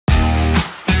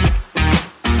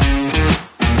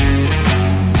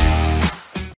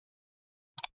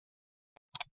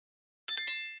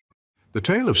The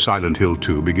tale of Silent Hill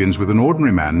 2 begins with an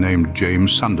ordinary man named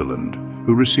James Sunderland,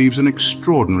 who receives an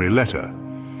extraordinary letter.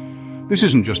 This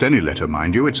isn't just any letter,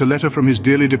 mind you, it's a letter from his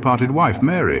dearly departed wife,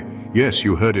 Mary. Yes,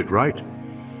 you heard it right.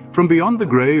 From beyond the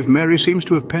grave, Mary seems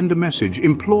to have penned a message,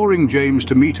 imploring James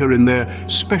to meet her in their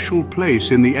special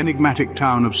place in the enigmatic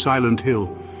town of Silent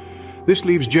Hill. This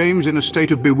leaves James in a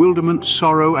state of bewilderment,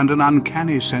 sorrow, and an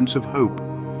uncanny sense of hope.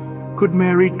 Could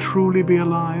Mary truly be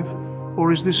alive,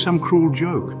 or is this some cruel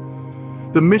joke?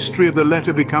 The mystery of the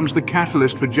letter becomes the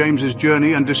catalyst for James's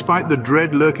journey, and despite the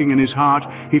dread lurking in his heart,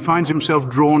 he finds himself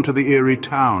drawn to the eerie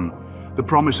town. The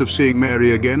promise of seeing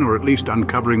Mary again, or at least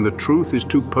uncovering the truth, is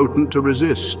too potent to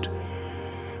resist.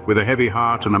 With a heavy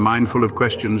heart and a mind full of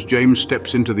questions, James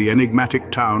steps into the enigmatic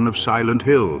town of Silent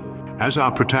Hill. As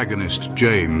our protagonist,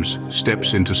 James,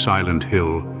 steps into Silent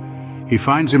Hill, he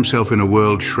finds himself in a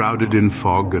world shrouded in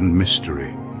fog and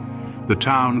mystery. The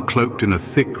town, cloaked in a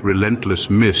thick, relentless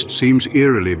mist, seems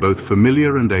eerily both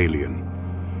familiar and alien.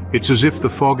 It's as if the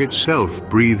fog itself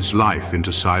breathes life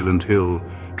into Silent Hill,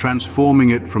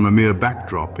 transforming it from a mere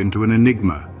backdrop into an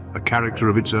enigma, a character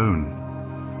of its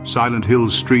own. Silent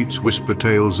Hill's streets whisper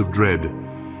tales of dread.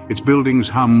 Its buildings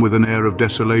hum with an air of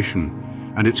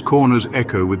desolation, and its corners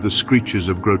echo with the screeches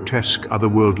of grotesque,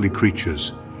 otherworldly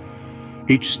creatures.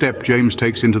 Each step James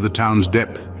takes into the town's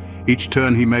depth, each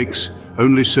turn he makes,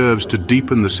 only serves to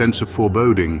deepen the sense of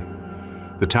foreboding.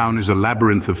 The town is a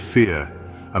labyrinth of fear,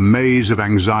 a maze of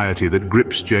anxiety that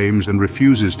grips James and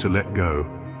refuses to let go.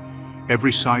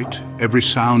 Every sight, every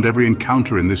sound, every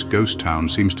encounter in this ghost town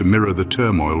seems to mirror the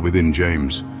turmoil within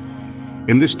James.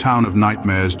 In this town of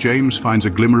nightmares, James finds a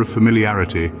glimmer of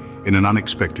familiarity in an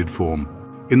unexpected form.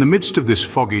 In the midst of this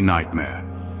foggy nightmare,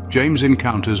 James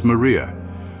encounters Maria,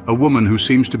 a woman who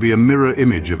seems to be a mirror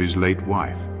image of his late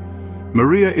wife.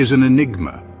 Maria is an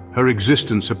enigma, her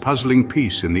existence a puzzling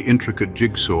piece in the intricate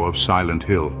jigsaw of Silent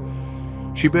Hill.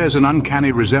 She bears an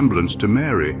uncanny resemblance to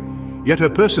Mary, yet her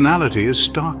personality is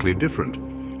starkly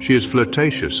different. She is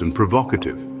flirtatious and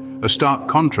provocative, a stark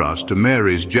contrast to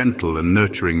Mary's gentle and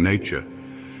nurturing nature.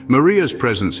 Maria's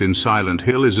presence in Silent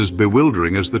Hill is as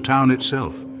bewildering as the town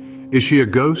itself. Is she a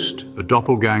ghost, a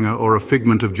doppelganger, or a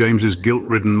figment of James's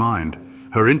guilt-ridden mind?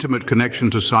 Her intimate connection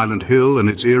to Silent Hill and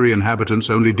its eerie inhabitants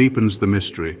only deepens the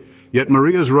mystery. Yet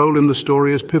Maria's role in the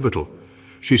story is pivotal.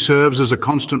 She serves as a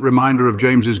constant reminder of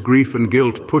James's grief and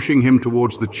guilt, pushing him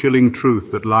towards the chilling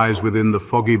truth that lies within the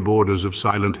foggy borders of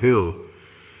Silent Hill.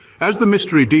 As the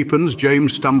mystery deepens,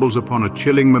 James stumbles upon a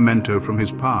chilling memento from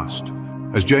his past.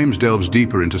 As James delves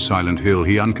deeper into Silent Hill,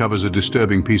 he uncovers a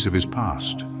disturbing piece of his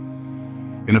past.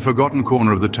 In a forgotten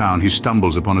corner of the town, he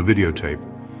stumbles upon a videotape,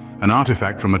 an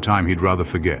artifact from a time he'd rather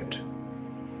forget.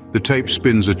 The tape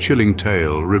spins a chilling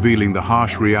tale, revealing the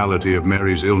harsh reality of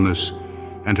Mary's illness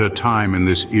and her time in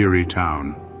this eerie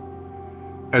town.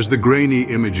 As the grainy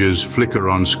images flicker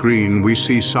on screen, we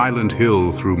see Silent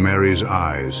Hill through Mary's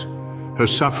eyes, her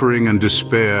suffering and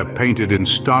despair painted in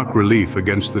stark relief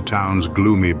against the town's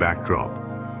gloomy backdrop.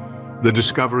 The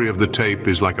discovery of the tape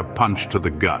is like a punch to the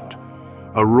gut,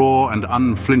 a raw and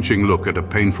unflinching look at a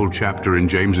painful chapter in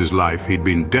James's life he'd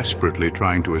been desperately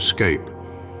trying to escape.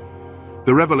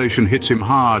 The revelation hits him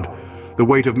hard, the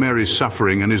weight of Mary's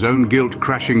suffering and his own guilt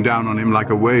crashing down on him like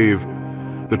a wave.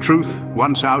 The truth,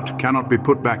 once out, cannot be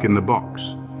put back in the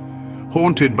box.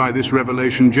 Haunted by this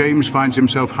revelation, James finds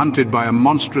himself hunted by a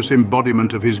monstrous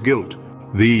embodiment of his guilt.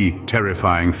 The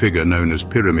terrifying figure known as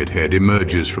Pyramid Head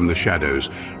emerges from the shadows,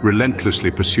 relentlessly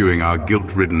pursuing our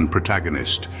guilt-ridden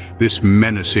protagonist. This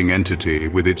menacing entity,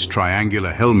 with its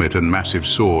triangular helmet and massive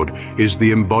sword, is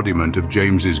the embodiment of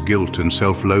James's guilt and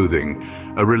self-loathing,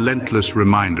 a relentless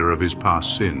reminder of his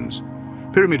past sins.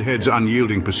 Pyramid Head's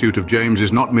unyielding pursuit of James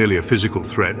is not merely a physical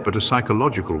threat, but a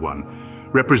psychological one,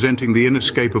 representing the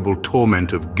inescapable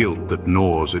torment of guilt that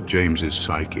gnaws at James's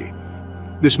psyche.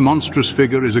 This monstrous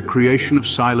figure is a creation of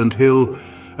Silent Hill,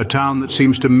 a town that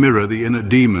seems to mirror the inner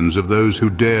demons of those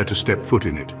who dare to step foot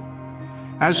in it.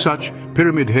 As such,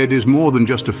 Pyramid Head is more than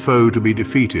just a foe to be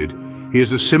defeated. He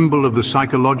is a symbol of the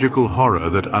psychological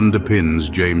horror that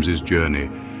underpins James's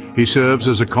journey. He serves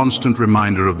as a constant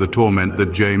reminder of the torment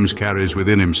that James carries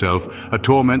within himself, a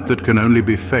torment that can only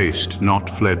be faced, not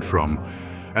fled from.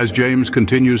 As James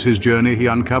continues his journey, he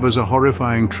uncovers a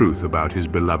horrifying truth about his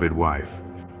beloved wife.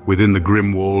 Within the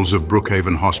grim walls of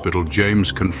Brookhaven Hospital,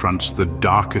 James confronts the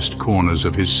darkest corners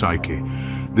of his psyche.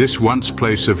 This once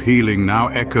place of healing now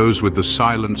echoes with the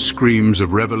silent screams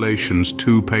of revelations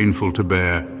too painful to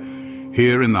bear.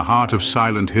 Here in the heart of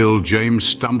Silent Hill, James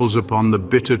stumbles upon the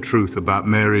bitter truth about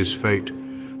Mary's fate.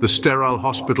 The sterile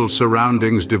hospital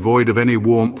surroundings, devoid of any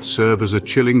warmth, serve as a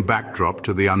chilling backdrop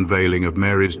to the unveiling of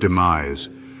Mary's demise.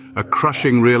 A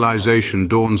crushing realization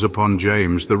dawns upon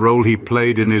James, the role he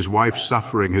played in his wife's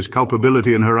suffering, his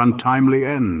culpability in her untimely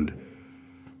end.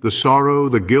 The sorrow,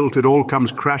 the guilt, it all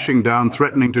comes crashing down,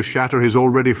 threatening to shatter his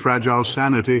already fragile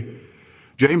sanity.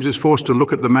 James is forced to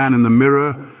look at the man in the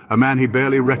mirror, a man he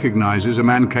barely recognizes, a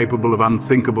man capable of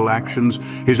unthinkable actions.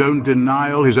 His own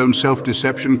denial, his own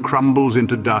self-deception crumbles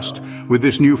into dust. With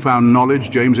this newfound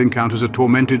knowledge, James encounters a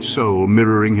tormented soul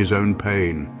mirroring his own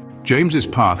pain. James's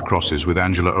path crosses with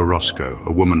Angela Orozco,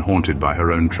 a woman haunted by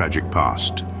her own tragic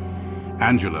past.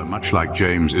 Angela, much like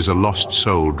James, is a lost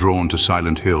soul drawn to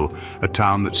Sillent Hill, a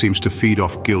town that seems to feed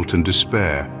off guilt and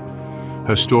despair.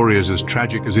 Her story is as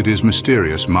tragic as it is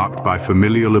mysterious, marked by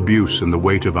familial abuse and the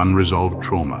weight of unresolved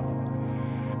trauma.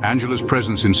 Angela's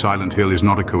presence in Sillent Hill is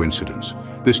not a coincidence.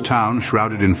 This town,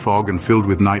 shrouded in fog and filled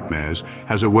with nightmares,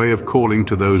 has a way of calling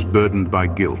to those burdened by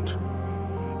guilt.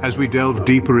 As we delve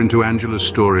deeper into Angela's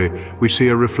story, we see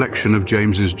a reflection of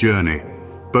James's journey.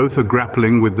 Both are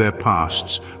grappling with their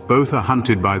pasts, both are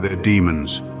hunted by their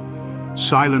demons.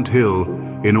 Sillent Hill,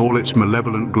 in all its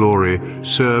malevolent glory,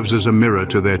 serves as a mirror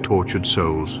to their tortured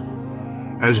souls.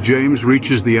 As James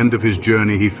reaches the end of his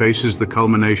journey, he faces the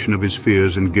culmination of his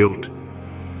fears and guilt.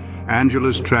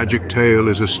 Angela's tragic tale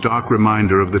is a stark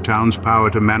reminder of the town's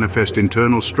power to manifest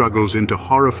internal struggles into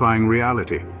horrifying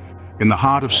reality. In the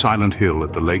heart of Sillent Hill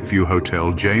at the Lakeview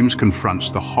Hotel, James confronts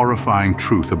the horrifying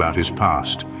truth about his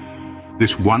past.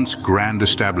 This once grand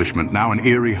establishment, now an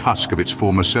eerie husk of its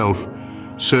former self,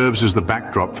 serves as the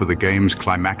backdrop for the game's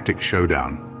climactic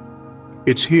showdown.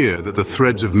 It's here that the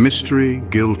threads of mystery,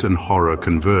 guilt, and horror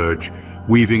converge,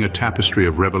 weaving a tapestry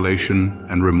of revelation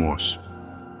and remorse.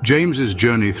 James's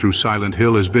journey through Sillent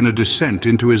Hill has been a descent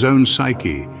into his own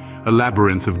psyche, a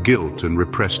labyrinth of guilt and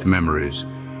repressed memories.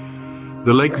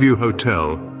 The Lakeview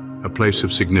Hotel, a place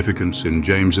of significance in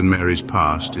James and Mary's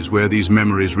past, is where these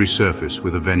memories resurface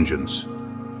with a vengeance.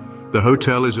 The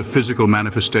hotel is a physical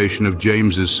manifestation of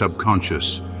James's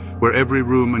subconscious, where every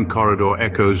room and corridor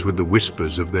echoes with the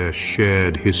whispers of their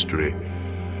shared history.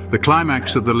 The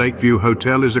climax of the Lakeview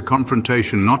Hotel is a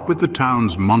confrontation not with the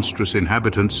town's monstrous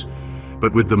inhabitants,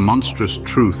 but with the monstrous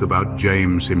truth about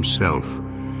James himself.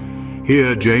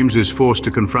 Here, James is forced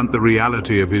to confront the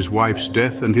reality of his wife's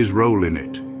death and his role in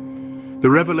it. The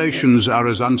revelations are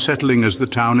as unsettling as the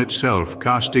town itself,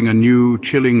 casting a new,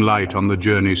 chilling light on the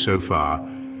journey so far.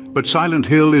 But Sillent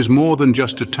Hill is more than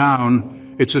just a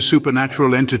town. It's a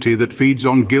supernatural entity that feeds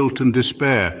on guilt and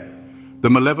despair. The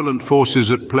malevolent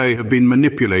forces at play have been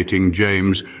manipulating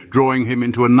James, drawing him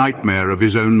into a nightmare of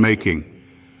his own making.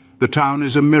 The town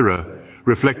is a mirror,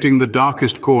 reflecting the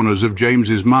darkest corners of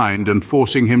James's mind and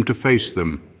forcing him to face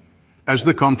them. As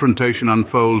the confrontation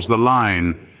unfolds, the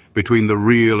line between the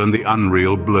real and the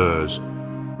unreal blurs.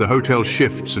 The hotel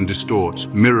shifts and distorts,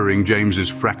 mirroring James's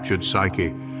fractured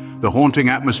psyche. The haunting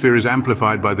atmosphere is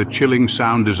amplified by the chilling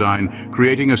sound design,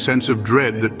 creating a sense of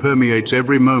dread that permeates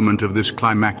every moment of this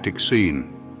climactic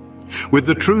scene. With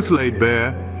the truth laid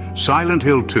bare, Sillent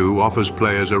Hill 2 offers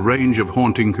players a range of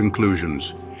haunting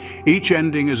conclusions. Each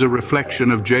ending is a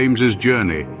reflection of James's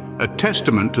journey, a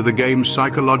testament to the game's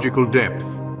psychological depth.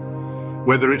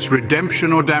 Whether it's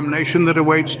redemption or damnation that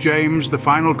awaits James, the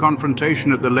final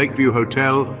confrontation at the Lakeview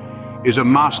Hotel is a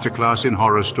masterclass in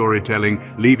horror storytelling,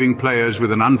 leaving players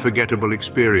with an unforgettable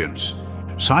experience.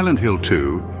 Sillent Hill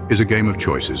 2 is a game of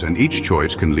choices, and each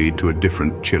choice can lead to a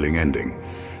different, chilling ending.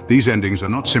 These endings are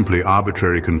not simply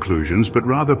arbitrary conclusions, but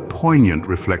rather poignant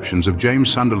reflections of James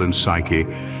Sunderland's psyche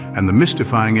and the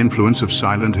mystifying influence of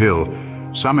Sillent Hill.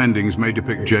 Some endings may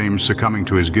depict James succumbing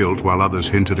to his guilt, while others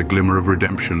hint at a glimmer of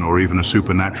redemption or even a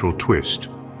supernatural twist.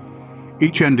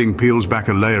 Each ending peels back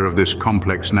a layer of this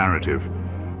complex narrative,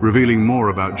 revealing more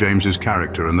about James's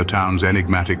character and the town's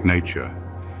enigmatic nature.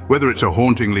 Whether it's a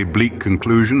hauntingly bleak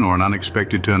conclusion or an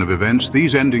unexpected turn of events,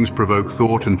 these endings provoke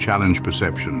thought and challenge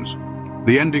perceptions.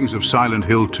 The endings of Sillent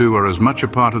Hill 2 are as much a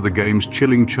part of the game's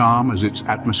chilling charm as its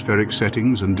atmospheric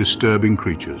settings and disturbing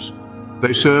creatures.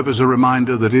 They serve as a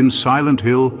reminder that in Sillent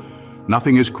Hill,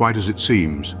 nothing is quite as it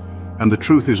seems, and the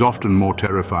truth is often more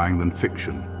terrifying than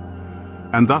fiction.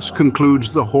 And thus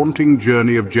concludes the haunting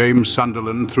journey of James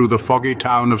Sunderland through the foggy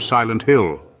town of Sillent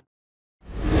Hill.